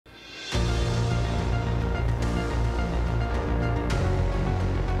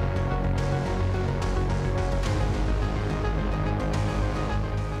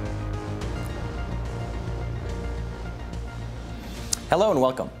Hello and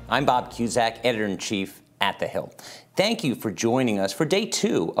welcome. I'm Bob Cusack, Editor-in-Chief at The Hill. Thank you for joining us for day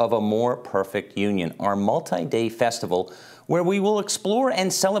 2 of A More Perfect Union, our multi-day festival where we will explore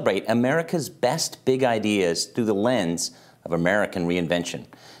and celebrate America's best big ideas through the lens of American reinvention.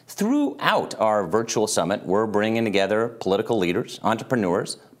 Throughout our virtual summit, we're bringing together political leaders,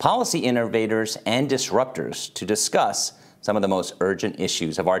 entrepreneurs, policy innovators, and disruptors to discuss some of the most urgent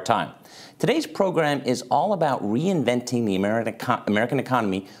issues of our time. Today's program is all about reinventing the American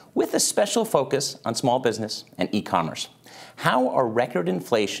economy with a special focus on small business and e-commerce. How are record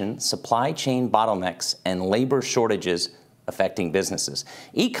inflation, supply chain bottlenecks, and labor shortages affecting businesses?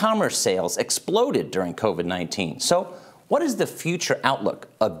 E-commerce sales exploded during COVID-19. So what is the future outlook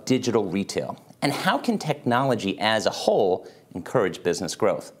of digital retail? And how can technology as a whole encourage business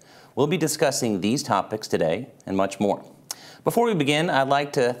growth? We'll be discussing these topics today and much more. Before we begin, I'd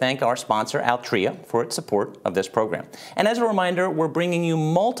like to thank our sponsor, Altria, for its support of this program. And as a reminder, we're bringing you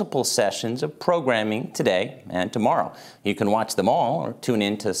multiple sessions of programming today and tomorrow. You can watch them all or tune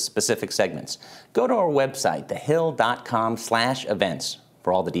in to specific segments. Go to our website, thehill.com/events,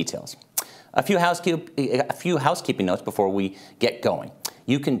 for all the details. A few housekeeping notes before we get going.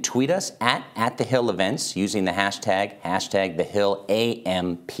 You can tweet us at @TheHillEvents using the hashtag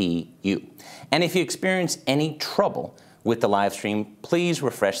 #TheHillAMPU. And if you experience any trouble with the live stream, please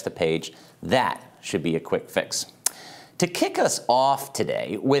refresh the page. That should be a quick fix. To kick us off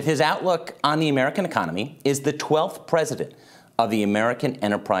today with his outlook on the American economy is the 12th president of the American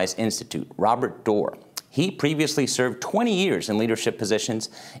Enterprise Institute, Robert Doar. He previously served 20 years in leadership positions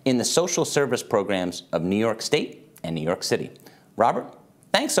in the social service programs of New York State and New York City. Robert,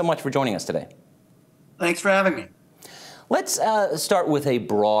 thanks so much for joining us today. Thanks for having me. Let's start with a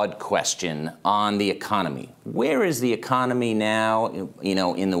broad question on the economy. Where is the economy now,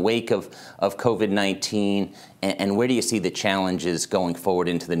 in the wake of COVID-19, and where do you see the challenges going forward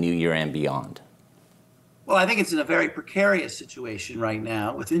into the new year and beyond? Well, I think it's in a very precarious situation right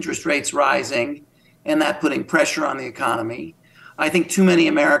now with interest rates rising and that putting pressure on the economy. I think too many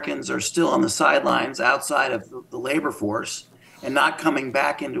Americans are still on the sidelines outside of the labor force and not coming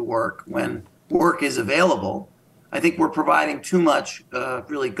back into work when work is available. I think we're providing too much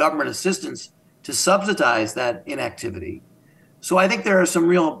really government assistance to subsidize that inactivity. So I think there are some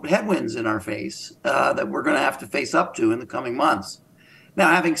real headwinds in our face that we're going to have to face up to in the coming months. Now,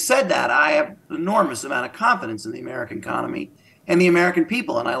 having said that, I have an enormous amount of confidence in the American economy and the American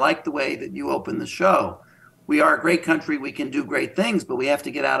people, and I like the way that you opened the show. We are a great country. We can do great things, but we have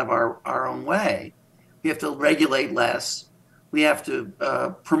to get out of our own way. We have to regulate less. We have to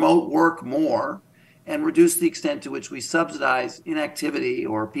promote work more and reduce the extent to which we subsidize inactivity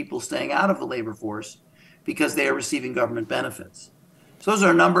or people staying out of the labor force because they are receiving government benefits. So those are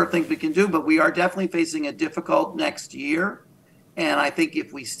a number of things we can do, but we are definitely facing a difficult next year. And I think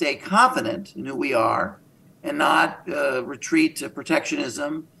if we stay confident in who we are and not retreat to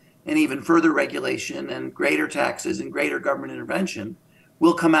protectionism and even further regulation and greater taxes and greater government intervention,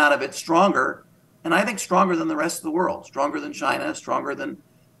 we'll come out of it stronger. And I think stronger than the rest of the world, stronger than China, stronger than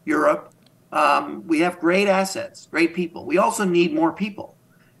Europe. We have great assets, great people. We also need more people.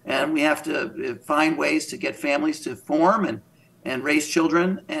 And we have to find ways to get families to form and raise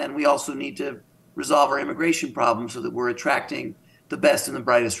children. And we also need to resolve our immigration problem so that we're attracting the best and the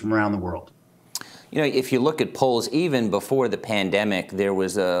brightest from around the world. If you look at polls, even before the pandemic, there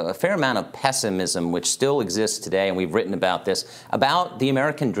was a fair amount of pessimism, which still exists today, and we've written about this, about the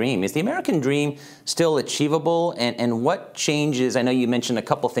American dream. Is the American dream still achievable? And what changes? I know you mentioned a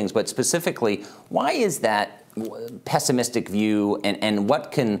couple things, but specifically, why is that pessimistic view, and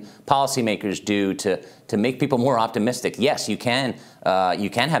what can policymakers do to make people more optimistic? Yes, you can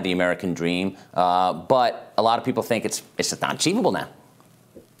have the American dream, but a lot of people think it's just not achievable now.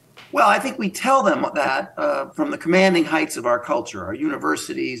 Well, I think we tell them that from the commanding heights of our culture, our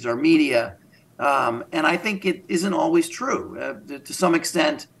universities, our media, and I think it isn't always true. To some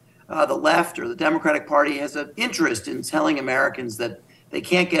extent, the left or the Democratic Party has an interest in telling Americans that they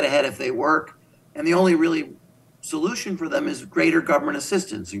can't get ahead if they work, and the only really solution for them is greater government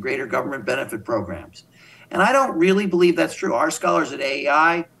assistance and greater government benefit programs. And I don't really believe that's true. Our scholars at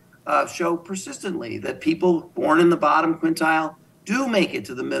AEI show persistently that people born in the bottom quintile do make it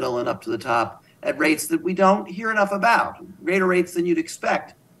to the middle and up to the top at rates that we don't hear enough about, greater rates than you'd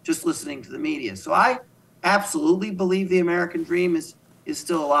expect just listening to the media. So I absolutely believe the American dream is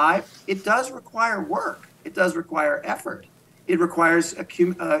still alive. It does require work. It does require effort. It requires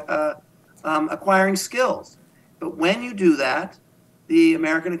acquiring skills. But when you do that, the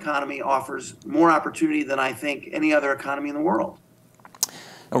American economy offers more opportunity than I think any other economy in the world.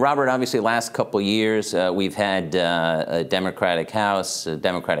 Robert, obviously, last couple of years, we've had a Democratic House, a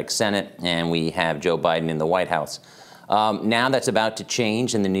Democratic Senate, and we have Joe Biden in the White House. Now that's about to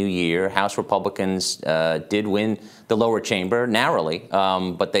change in the new year. House Republicans did win the lower chamber narrowly,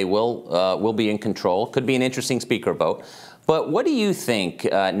 but they will be in control. Could be an interesting speaker vote. But what do you think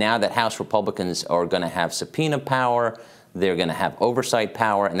now that House Republicans are going to have subpoena power? They're going to have oversight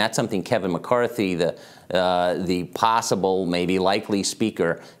power, and that's something Kevin McCarthy, the possible, maybe likely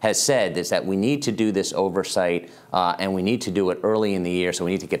speaker, has said, is that we need to do this oversight, and we need to do it early in the year, so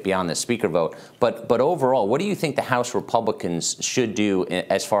we need to get beyond the speaker vote. But overall, what do you think the House Republicans should do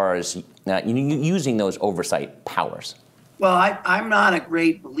as far as using those oversight powers? Well, I'm not a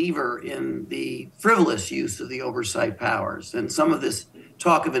great believer in the frivolous use of the oversight powers. And some of this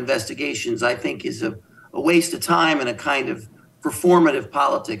talk of investigations, I think, is a waste of time and a kind of performative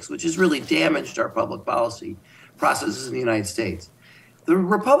politics, which has really damaged our public policy processes in the United States. The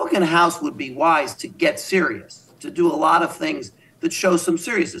Republican House would be wise to get serious, to do a lot of things that show some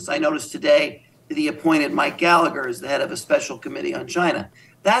seriousness. I noticed today that he appointed Mike Gallagher as the head of a special committee on China.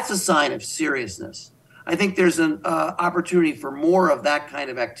 That's a sign of seriousness. I think there's an opportunity for more of that kind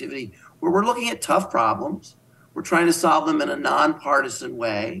of activity where we're looking at tough problems. We're trying to solve them in a nonpartisan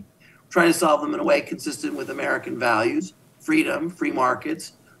way, trying to solve them in a way consistent with American values, freedom, free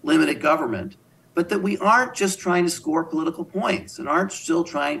markets, limited government, but that we aren't just trying to score political points and aren't still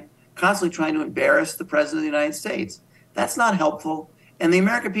constantly trying to embarrass the President of the United States. That's not helpful. And the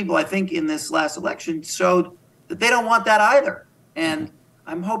American people, I think, in this last election showed that they don't want that either. And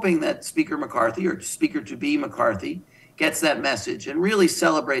I'm hoping that Speaker McCarthy, or Speaker-to-be McCarthy, gets that message and really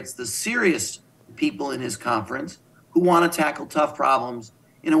celebrates the serious people in his conference who want to tackle tough problems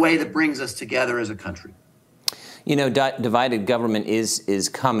in a way that brings us together as a country. You know, divided government is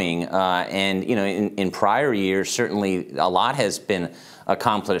coming, and you know, in prior years, certainly a lot has been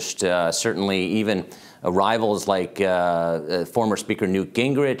accomplished. Certainly, even rivals like former Speaker Newt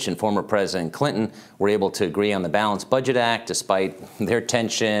Gingrich and former President Clinton were able to agree on the Balanced Budget Act despite their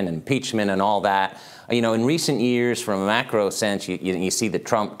tension, impeachment, and all that. You know, in recent years, from a macro sense, you see the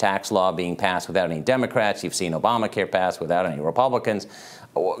Trump tax law being passed without any Democrats. You've seen Obamacare passed without any Republicans.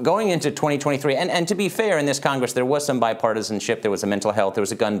 Going into 2023, and to be fair, in this Congress, there was some bipartisanship. There was a mental health, there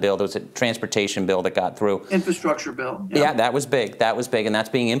was a gun bill, there was a transportation bill that got through. Infrastructure bill. Yeah, that was big. That was big, and that's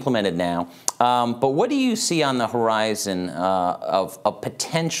being implemented now. But what do you see on the horizon of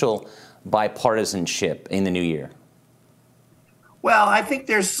potential bipartisanship in the new year? Well, I think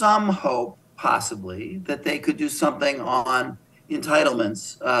there's some hope, possibly, that they could do something on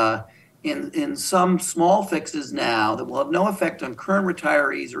entitlements. In some small fixes now that will have no effect on current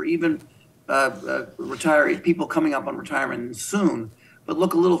retirees or even people coming up on retirement soon, but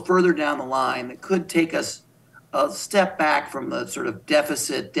look a little further down the line that could take us a step back from the sort of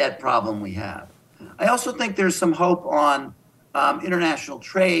deficit debt problem we have. I also think there's some hope on international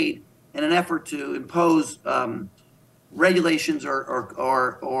trade in an effort to impose regulations or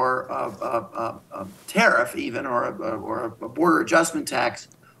tariff even, or a border adjustment tax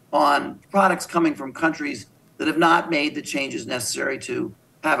on products coming from countries that have not made the changes necessary to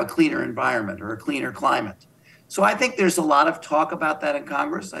have a cleaner environment or a cleaner climate. So I think there's a lot of talk about that in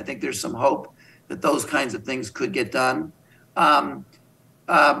Congress. I think there's some hope that those kinds of things could get done. But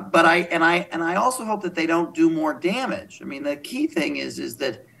I also hope that they don't do more damage. I mean, the key thing is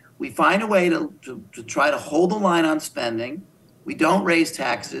that we find a way to try to hold the line on spending. We don't raise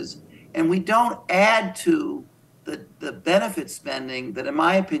taxes, and we don't add to the benefit spending that, in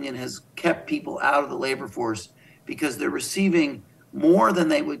my opinion, has kept people out of the labor force because they're receiving more than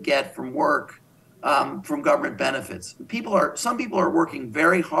they would get from work from government benefits. Some people are working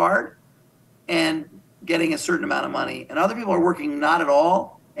very hard and getting a certain amount of money, and other people are working not at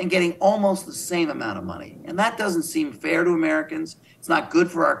all and getting almost the same amount of money. And that doesn't seem fair to Americans. It's not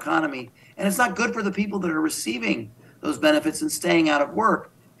good for our economy, and it's not good for the people that are receiving those benefits and staying out of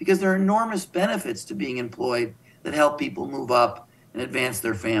work, because there are enormous benefits to being employed that help people move up and advance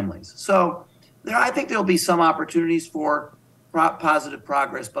their families. So I think there'll be some opportunities for positive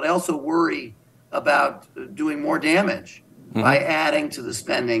progress, but I also worry about doing more damage by adding to the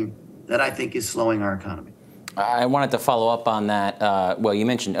spending that I think is slowing our economy. I wanted to follow up on that. Well, you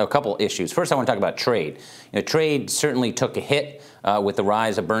mentioned a couple issues. First, I want to talk about trade. You know, trade certainly took a hit with the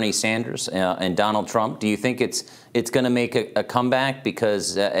rise of Bernie Sanders and Donald Trump. Do you think it's going to make a comeback?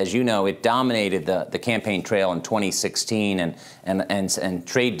 Because, as you know, it dominated the campaign trail in 2016, and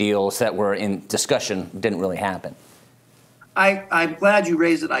trade deals that were in discussion didn't really happen. I'm glad you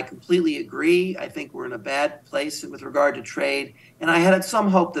raised it. I completely agree. I think we're in a bad place with regard to trade. And I had some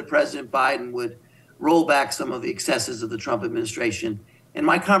hope that President Biden would roll back some of the excesses of the Trump administration And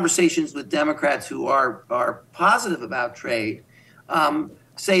my conversations with Democrats who are positive about trade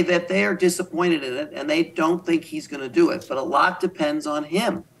say that they are disappointed in it and they don't think he's going to do it. But a lot depends on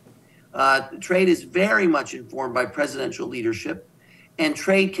him. Trade is very much informed by presidential leadership, and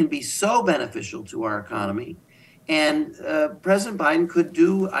trade can be so beneficial to our economy. And President Biden could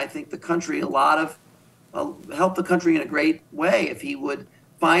do, I think, the country a lot of help the country in a great way if he would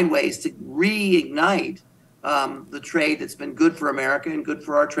find ways to reignite the trade that's been good for America and good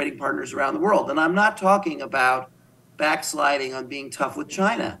for our trading partners around the world. And I'm not talking about backsliding on being tough with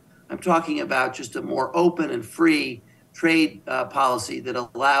China. I'm talking about just a more open and free trade policy that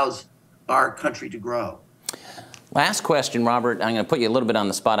allows our country to grow. Last question, Robert. I'm going to put you a little bit on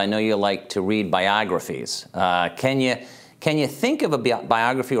the spot. I know you like to read biographies. Can you think of a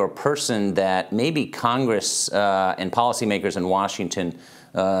biography or a person that maybe Congress and policymakers in Washington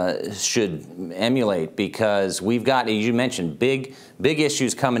should emulate? Because we've got, as you mentioned, big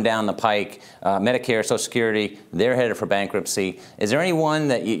issues coming down the pike. Medicare, Social Security, they're headed for bankruptcy. Is there anyone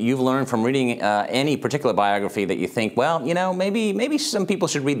that you've learned from reading any particular biography that you think, well, you know, maybe some people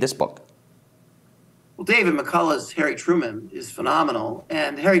should read this book? Well, David McCullough's Harry Truman is phenomenal,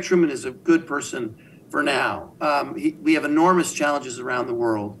 and Harry Truman is a good person for now. We have enormous challenges around the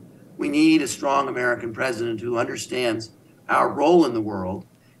world. We need a strong American president who understands our role in the world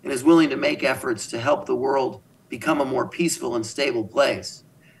and is willing to make efforts to help the world become a more peaceful and stable place.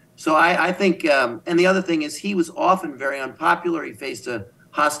 So I think, and the other thing is he was often very unpopular. He faced a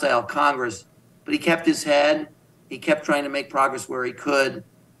hostile Congress, but he kept his head. He kept trying to make progress where he could.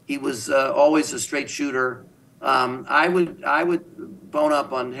 He was always a straight shooter. I would bone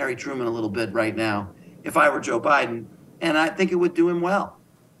up on Harry Truman a little bit right now if I were Joe Biden, and I think it would do him well.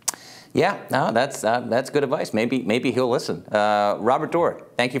 Yeah, no, that's good advice. Maybe he'll listen. Robert Doar,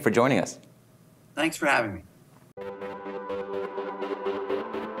 thank you for joining us. Thanks for having me.